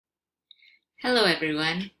Hello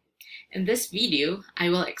everyone. In this video, I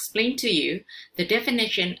will explain to you the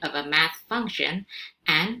definition of a math function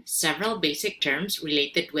and several basic terms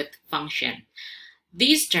related with function.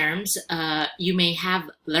 These terms you may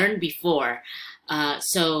have learned before,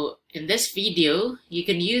 so in this video, you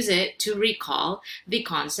can use it to recall the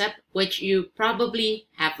concept which you probably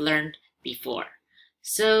have learned before.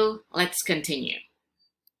 So let's continue.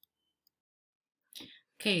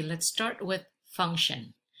 Okay, let's start with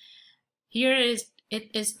function. Here it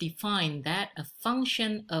is defined that a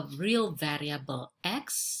function of real variable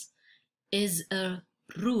x is a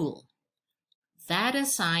rule that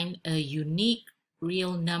assigns a unique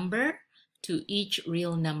real number to each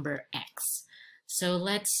real number x. So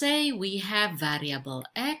let's say we have variable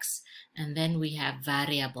x and then we have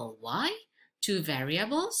variable y, two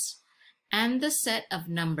variables, and the set of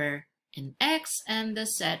number in x and the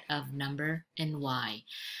set of number in y.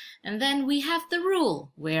 And then we have the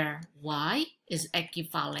rule where y is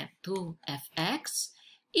equivalent to fx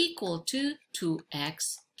equal to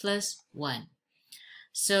 2x plus 1.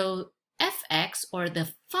 So fx, or the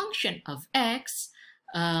function of x,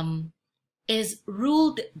 is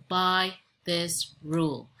ruled by this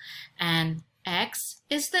rule. And x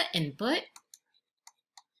is the input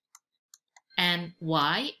and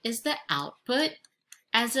y is the output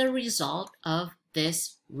as a result of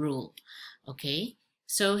this rule. Okay?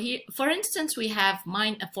 So here, for instance, we have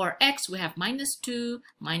for x, we have -2,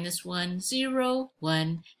 -1, 0,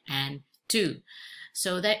 1, and 2.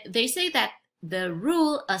 So that they say that the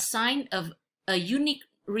rule assigned of a unique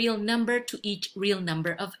real number to each real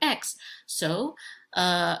number of x. So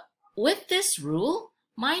with this rule,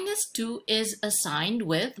 -2 is assigned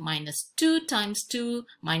with -2 times 2,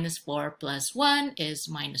 -4 plus 1 is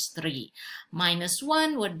 -3.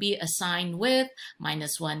 -1 would be assigned with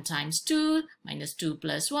 -1 times 2, -2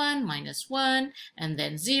 plus 1, -1, and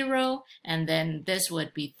then 0, and then this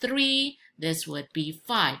would be 3, this would be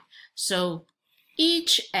 5. So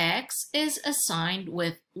each x is assigned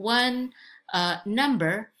with one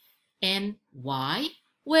number in y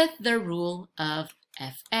with the rule of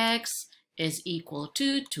fx is equal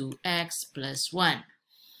to 2x plus 1.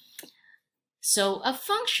 So a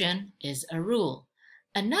function is a rule.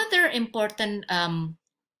 Another important term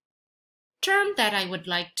that I would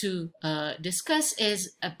like to discuss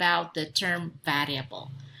is about the term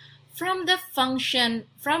variable. From this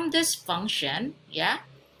function,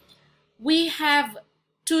 we have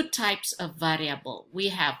two types of variable. We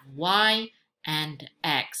have y and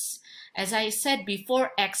x. As I said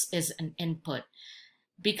before, x is an input.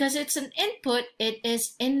 Because it's an input, it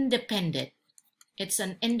is independent. It's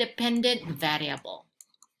an independent variable.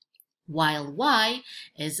 While y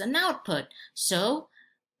is an output. So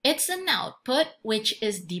it's an output which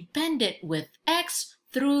is dependent with x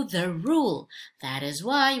through the rule. That is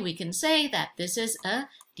why we can say that this is a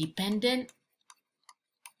dependent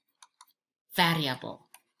variable.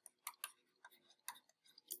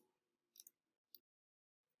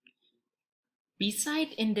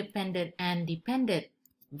 Beside independent and dependent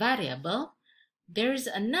variable, there's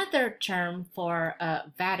another term for a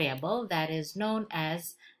variable that is known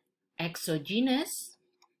as exogenous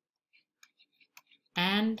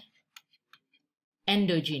and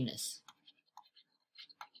endogenous.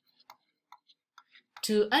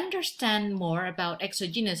 To understand more about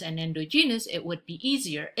exogenous and endogenous, it would be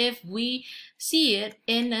easier if we see it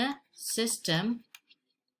in a system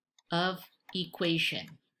of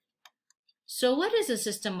equation. So what is a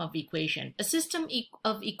system of equation? A system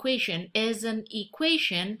of equation is an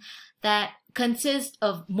equation that consists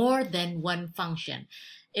of more than one function.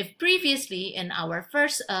 If previously in our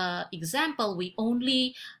first example, we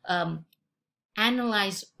only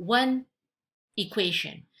analyzed one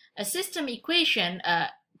equation. A system equation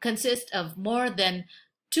consists of more than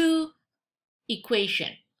two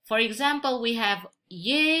equations. For example, we have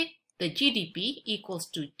Y, the GDP, equals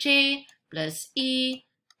to J plus E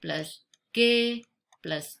plus K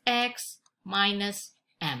plus X minus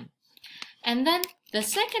M. And then the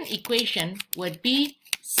second equation would be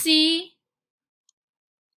C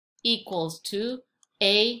equals to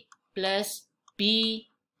A plus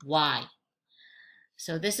BY.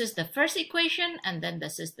 So this is the first equation, and then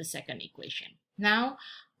this is the second equation. Now,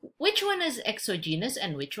 which one is exogenous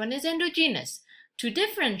and which one is endogenous? To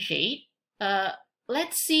differentiate,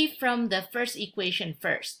 let's see from the first equation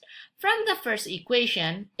first. From the first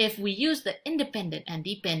equation, if we use the independent and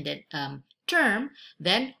dependent term,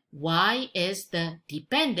 then y is the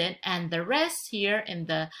dependent and the rest here in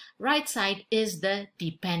the right side is the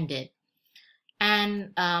dependent.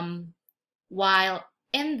 And while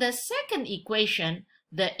in the second equation,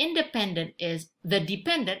 the dependent is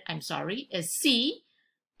C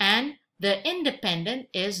and the independent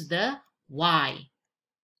is the y.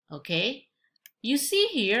 Okay, you see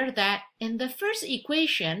here that in the first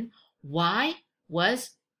equation, y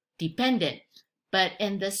was dependent, but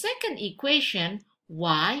in the second equation,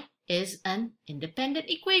 y is an independent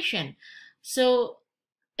equation. So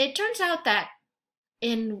it turns out that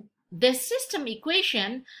in this system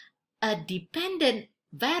equation, a dependent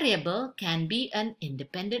variable can be an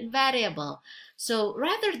independent variable. So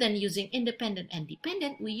rather than using independent and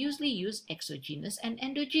dependent, we usually use exogenous and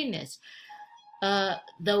endogenous.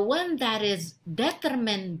 The one that is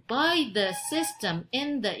determined by the system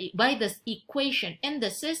by the equation in the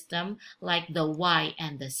system, like the y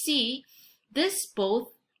and the c, this both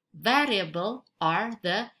variable are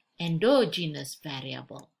the endogenous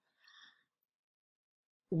variable.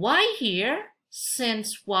 Y here,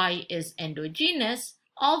 since y is endogenous,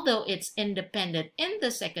 although it's independent in the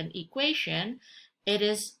second equation, it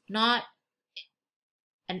is not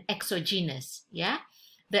an exogenous, yeah?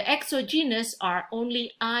 The exogenous are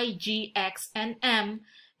only I, G, X, and M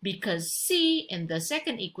because C in the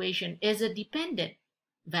second equation is a dependent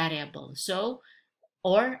variable, so,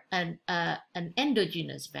 or an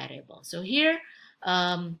endogenous variable. So here,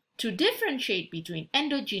 to differentiate between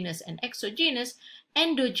endogenous and exogenous,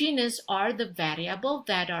 endogenous are the variable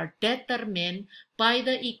that are determined by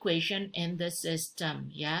the equation in the system,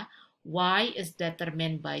 yeah? Y is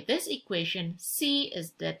determined by this equation, C is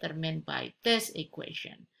determined by this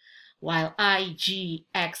equation. While I, G,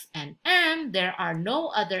 X, and M, there are no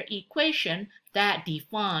other equation that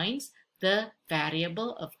defines the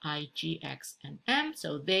variable of I, G, X, and M,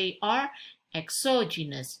 so they are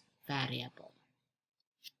exogenous variable.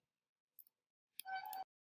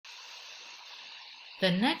 The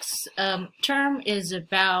next term is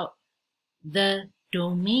about the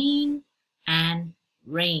domain and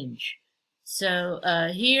range. So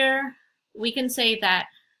here we can say that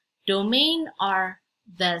domain are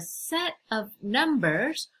the set of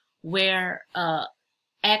numbers where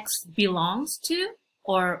x belongs to,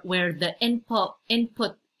 or where the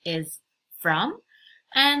input is from,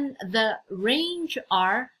 and the range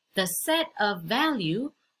are the set of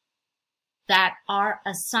value that are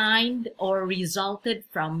assigned or resulted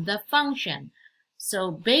from the function.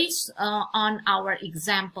 So based on our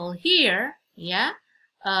example here, yeah,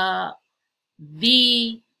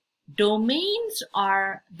 the domains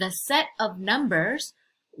are the set of numbers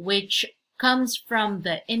which comes from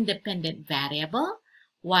the independent variable,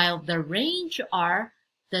 while the range are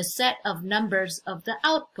the set of numbers of the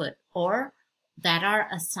output, or that are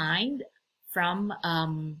assigned from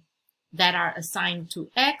that are assigned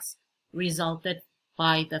to x resulted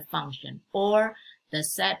by the function, or the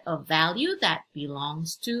set of value that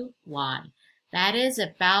belongs to y. That is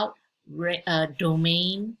about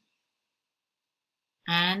domain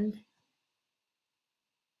and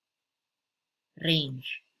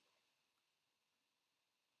range.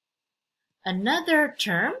 Another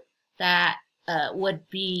term that would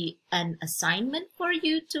be an assignment for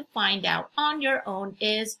you to find out on your own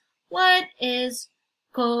is, what is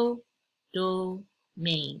codomain?